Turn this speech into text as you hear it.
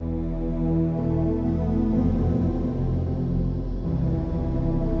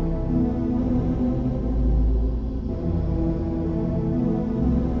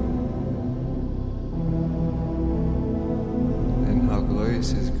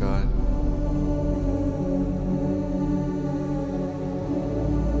God.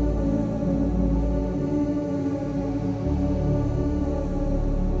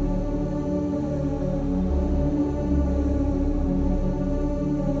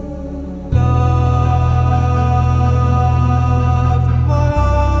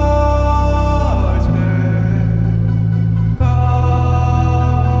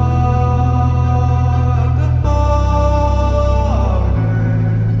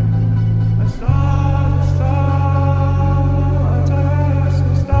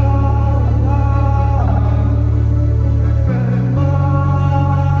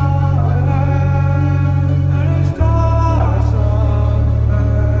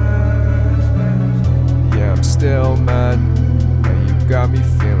 Still mad, and you got me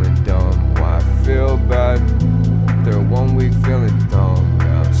feeling dumb. Why I feel bad, they're 1 week feeling dumb.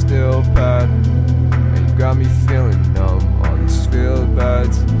 Yeah, I'm still bad, and you got me feeling numb. All these feel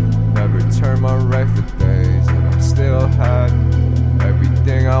bads, never turn my right for days, and I'm still had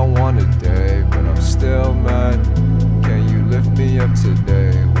everything I want today, but I'm still mad. Can you lift me up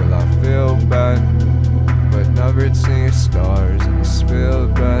today? Will I feel bad, but never seeing stars, and it's feel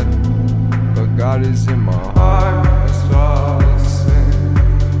bad. But God is in my heart, that's all I sing.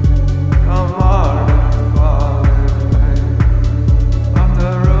 I'm hard and I'm falling pain. Off the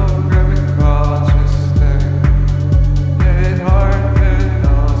roof, gripping cautious thing. Hit hard, hit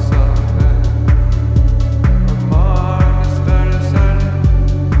all something. I'm on the starter setting.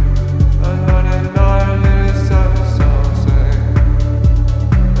 I'm on another little something, something.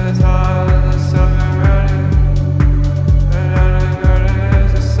 It's hard as the summer ready. And I know it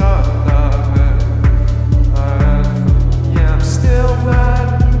is a song.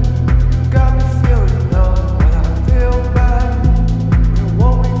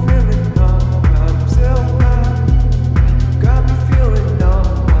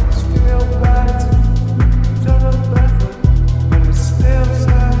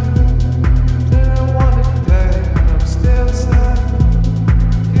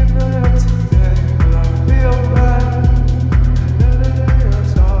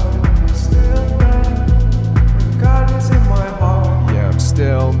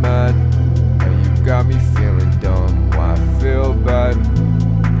 Still mad, and you got me feeling dumb. Why I feel bad,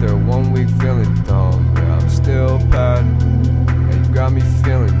 they're 1 week feeling dumb. Yeah, I'm still bad, and you got me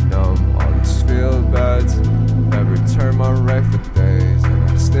feeling numb. All these feel bads, never turn my right for days, and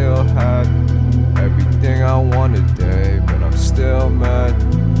I still had everything I want today, but I'm still mad.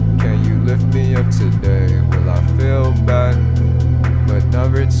 Can you lift me up today? Will I feel bad, but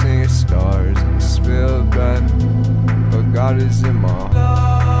never seeing stars, and it's feel bad. But God is in my heart.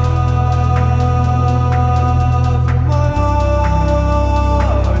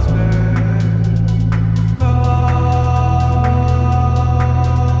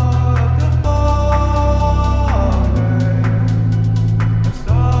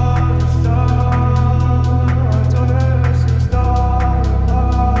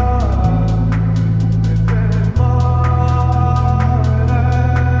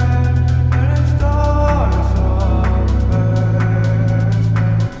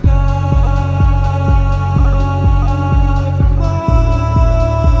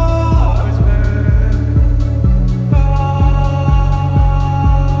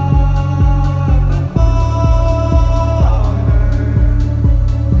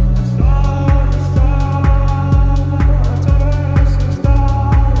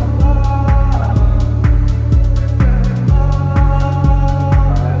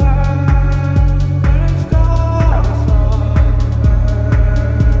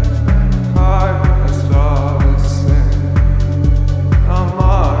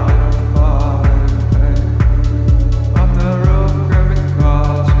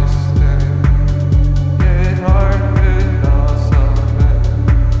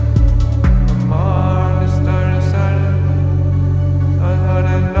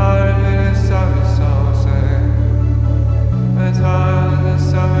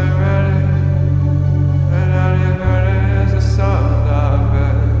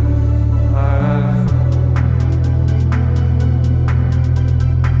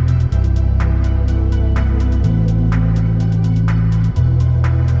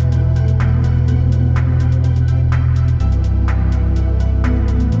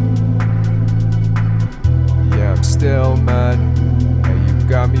 Still mad, and you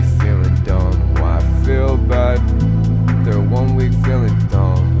got me feeling dumb. Why I feel bad, they're 1 week feeling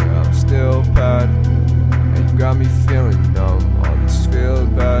dumb. Yeah, I'm still bad, and you got me feeling numb. All these feel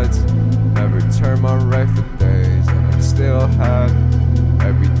bads, never turn my right for days, and I still had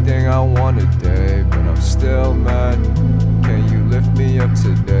everything I want today, but I'm still mad. Can you lift me up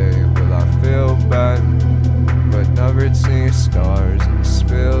today? Will I feel bad? But never seeing stars and it's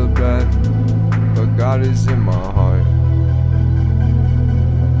feel bad. But God is in my heart,